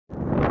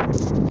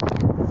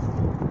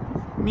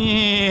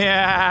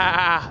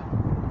Yeah.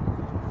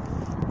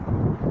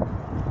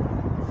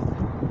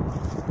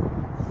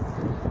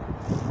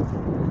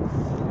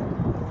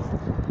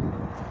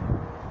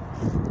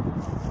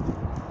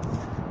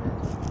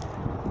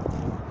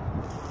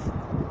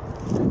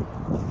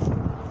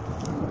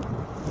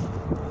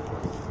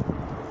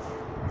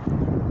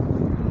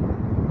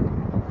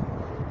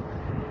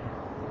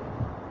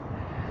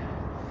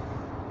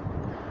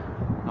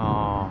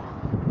 Oh.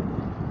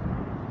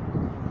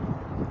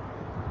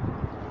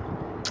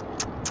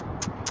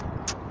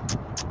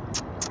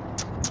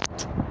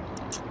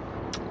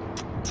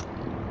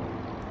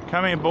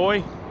 Come here,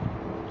 boy.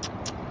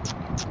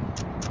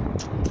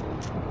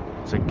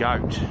 It's a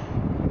goat.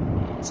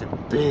 It's a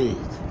big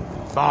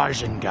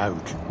bison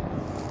goat.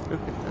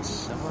 Look at the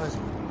size.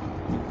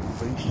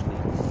 Beastly.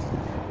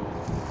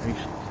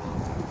 Beastly.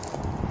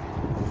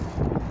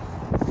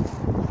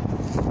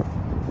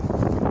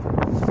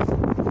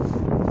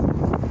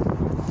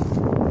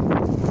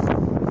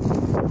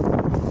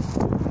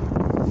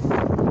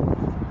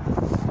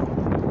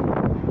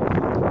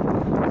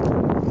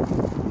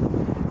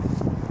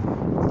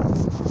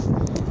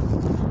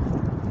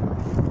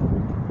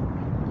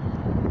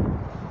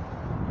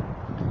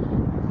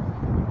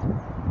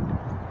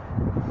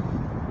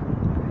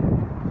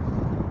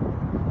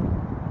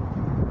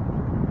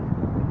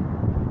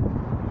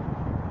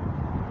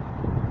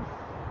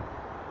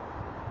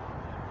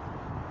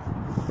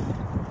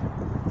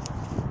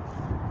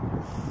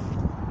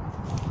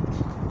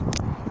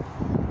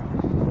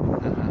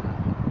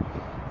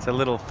 It's a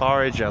little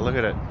forager, look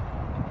at it.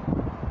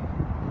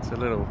 It's a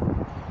little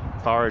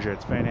forager,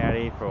 it's been out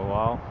here for a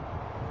while.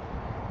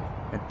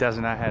 It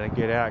doesn't know how to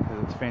get out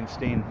because it's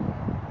fenced in.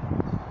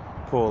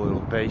 Poor little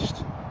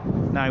beast.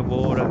 No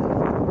water,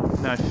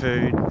 no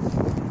food,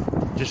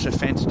 just a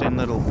fenced in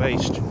little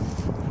beast.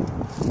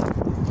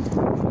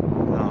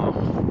 Oh,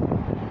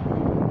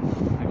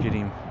 look at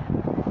him.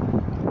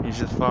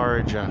 He's a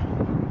forager.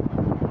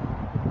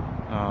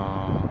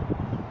 Oh.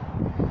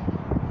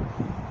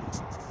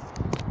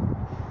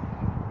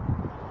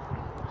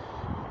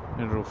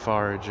 Little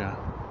forager.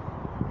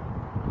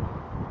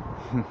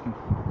 I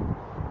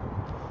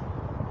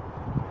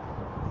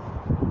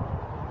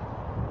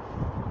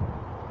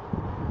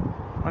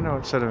wonder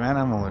what sort of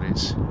animal it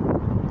is.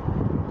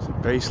 It's a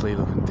beastly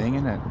looking thing,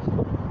 isn't it?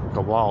 Like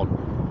a wild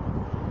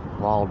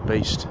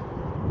beast.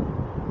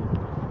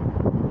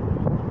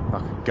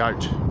 Like a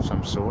goat of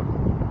some sort.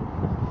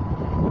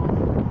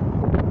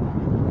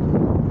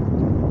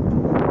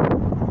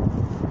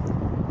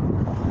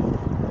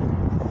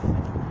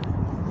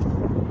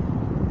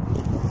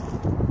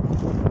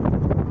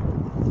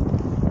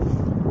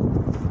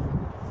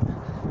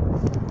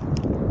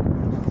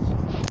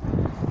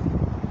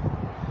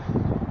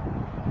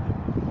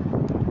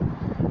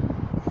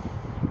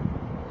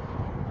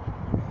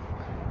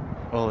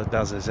 All it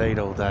does is eat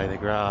all day, the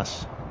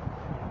grass.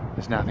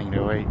 There's nothing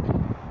to eat.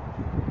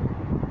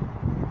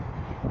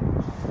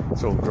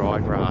 It's all dry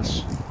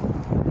grass.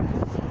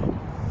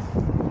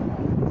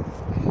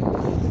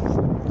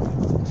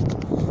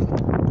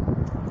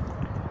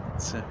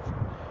 It's a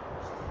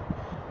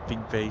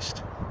big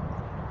beast.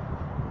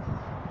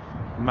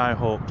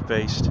 Mohawked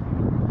beast.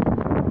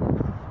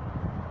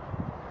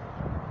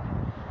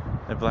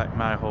 The black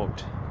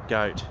mohawked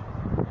goat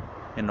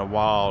in the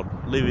wild,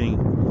 living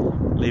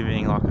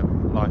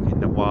like in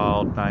the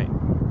wild, mate.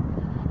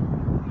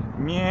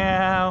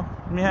 Meow,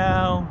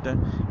 meow.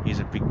 He's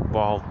a big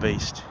wild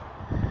beast.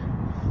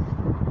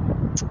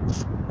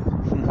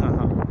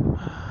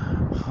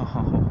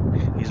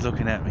 He's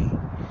looking at me.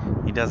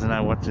 He doesn't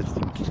know what to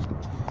think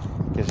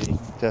because he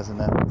doesn't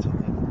know what to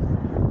think.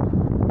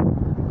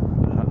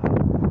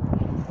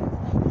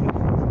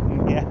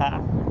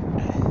 Yeah.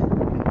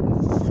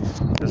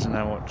 Doesn't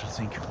know what to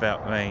think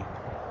about me.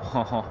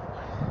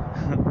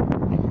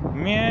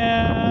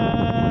 Meow.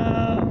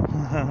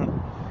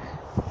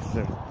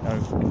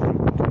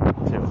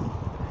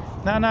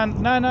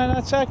 No,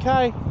 it's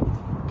okay.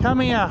 Come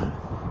here.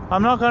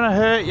 I'm not going to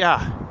hurt ya.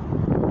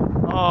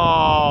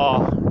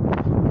 Oh,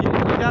 you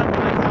don't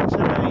make up to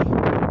me.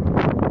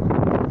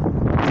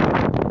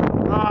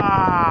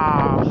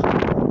 Ah.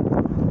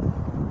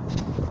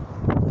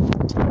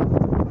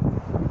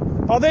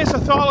 Oh, there's the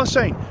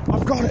thylacine.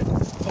 I've got it.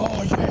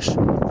 Oh, yes.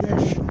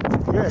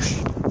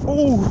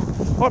 Oh,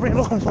 I've been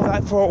looking for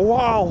that for a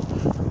while.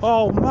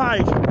 Oh,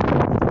 mate.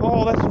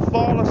 Oh, that's the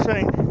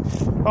thylacine.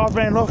 I've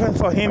been looking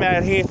for him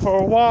out here for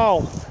a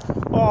while.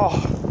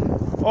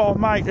 Oh,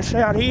 mate, it's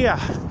out here.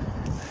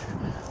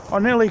 I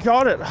nearly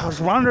got it. I was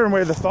wondering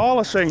where the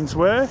thylacines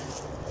were.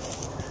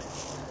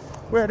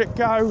 Where'd it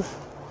go?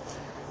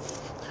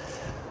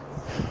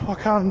 I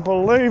can't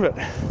believe it.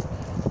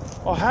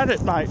 I had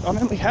it, mate. I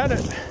nearly had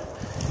it.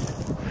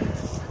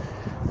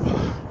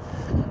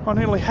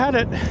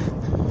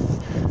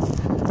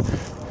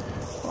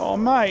 Oh,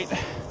 mate.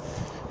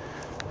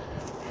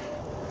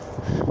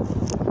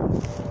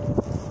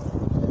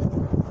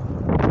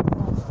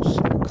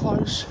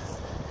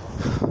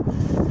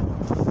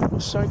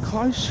 So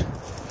close.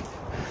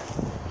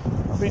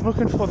 I've been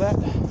looking for that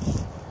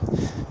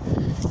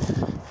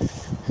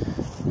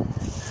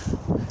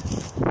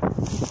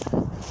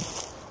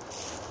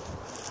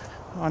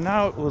I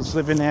know it was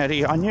living out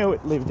here. I knew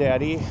it lived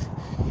out here.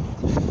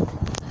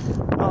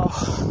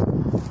 Oh,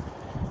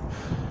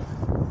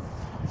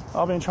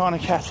 I've been trying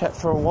to catch that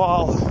for a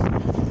while.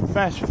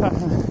 Smash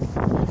fucking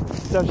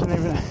doesn't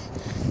even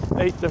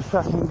eat the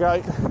fucking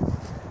goat,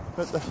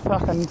 but the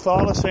fucking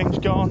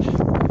thylacines gone.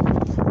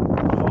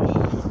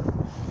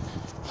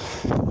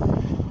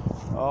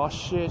 Oh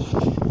shit!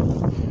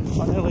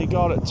 I nearly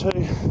got it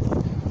too.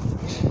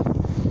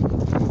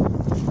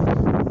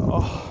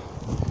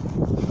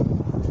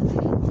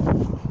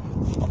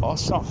 Oh,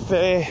 it's not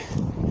fair.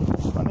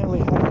 I nearly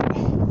had it.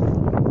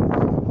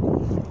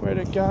 Where'd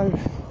it go?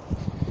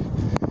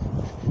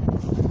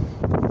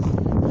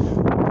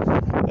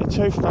 They're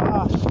too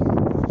fast.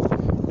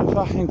 They're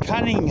fucking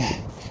cunning.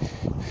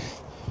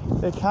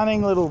 They're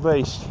cunning, little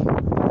beast.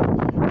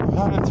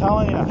 I'm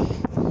telling you.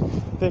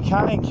 They're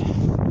cunning.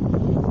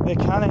 They're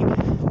cunning.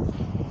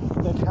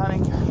 They're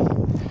cunning.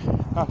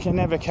 I can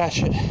never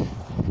catch it.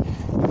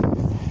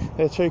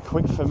 They're too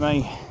quick for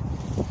me.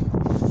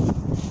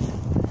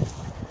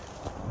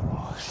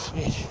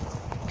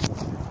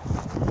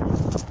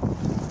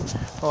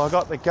 Well, I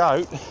got the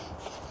goat.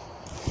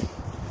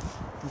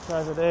 It's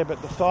over there, but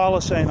the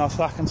thylacine, I've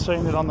fucking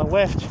seen it on the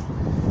left.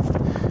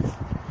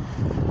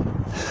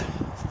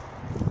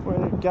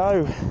 Where'd it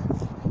go?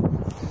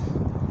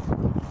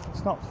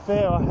 It's not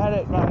fair. I had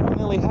it, mate. I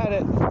nearly had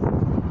it.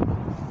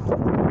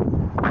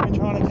 I've been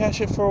trying to catch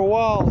it for a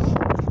while.